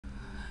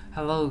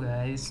Hello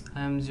guys,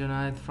 I am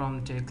Junaid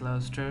from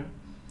TechCluster.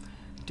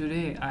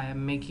 Today I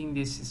am making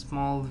this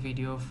small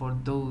video for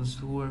those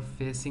who are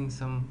facing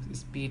some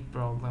speed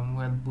problem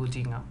while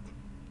booting up.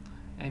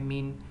 I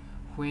mean,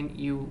 when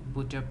you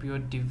boot up your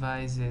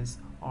devices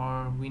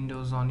or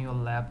Windows on your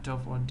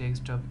laptop or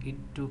desktop, it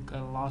took a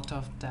lot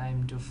of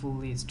time to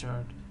fully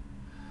start.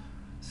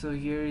 So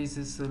here is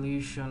a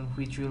solution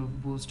which will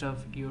boost up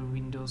your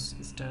Windows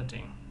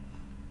starting.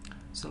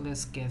 So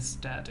let's get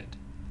started.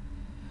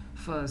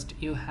 First,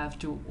 you have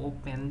to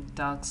open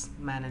Task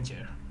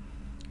Manager.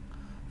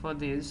 For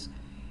this,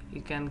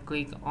 you can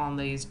click on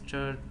the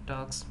Start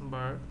Task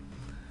bar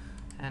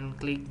and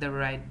click the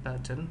right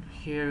button.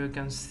 Here you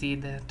can see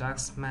the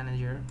Task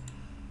Manager.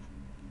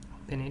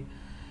 Open it.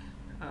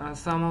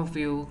 Some of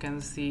you can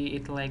see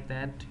it like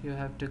that. You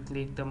have to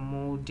click the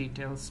More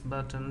Details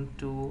button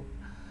to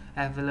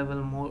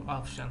available more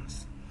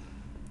options.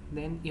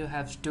 Then you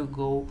have to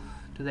go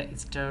to the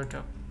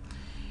Startup.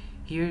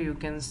 Here you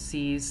can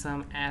see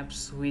some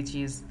apps which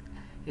is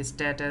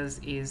status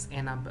is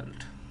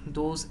enabled.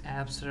 Those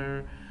apps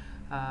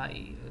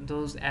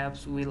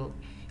will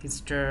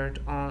start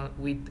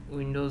with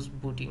Windows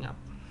booting up.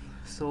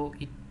 So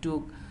it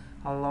took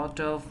a lot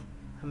of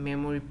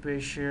memory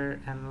pressure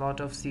and lot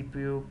of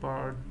CPU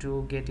power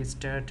to get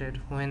started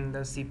when the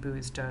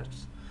CPU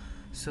starts.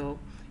 So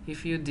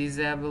if you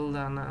disable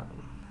the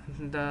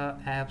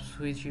apps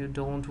which you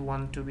don't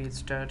want to be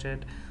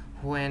started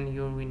when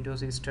your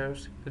Windows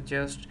starts, you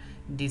just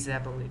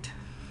disable it.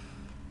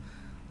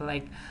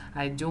 Like,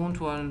 I don't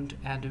want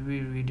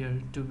Adobe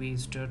Reader to be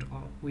started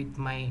with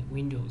my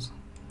Windows,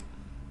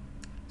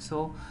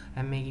 so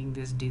I'm making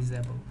this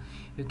disable.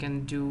 You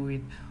can do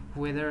with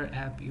whether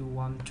app you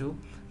want to,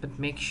 but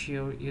make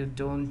sure you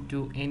don't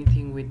do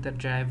anything with the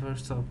driver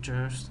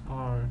softwares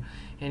or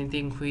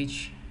anything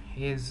which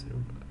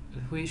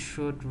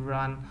should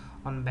run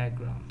on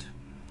background.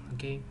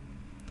 Okay,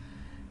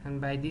 and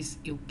by this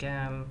you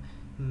can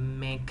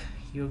make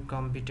your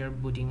computer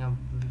booting up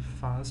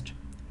fast.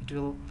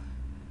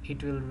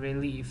 It will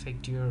really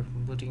affect your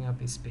booting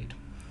up speed.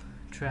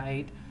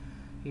 Try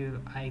it.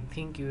 I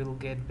think you will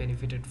get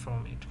benefited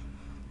from it.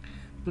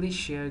 Please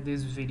share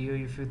this video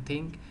if you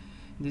think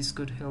this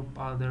could help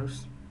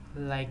others,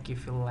 like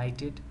if you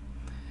liked it,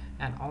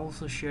 and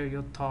also share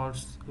your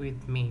thoughts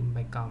with me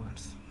by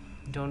comments.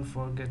 Don't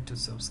forget to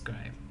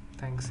subscribe.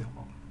 Thanks you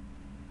all.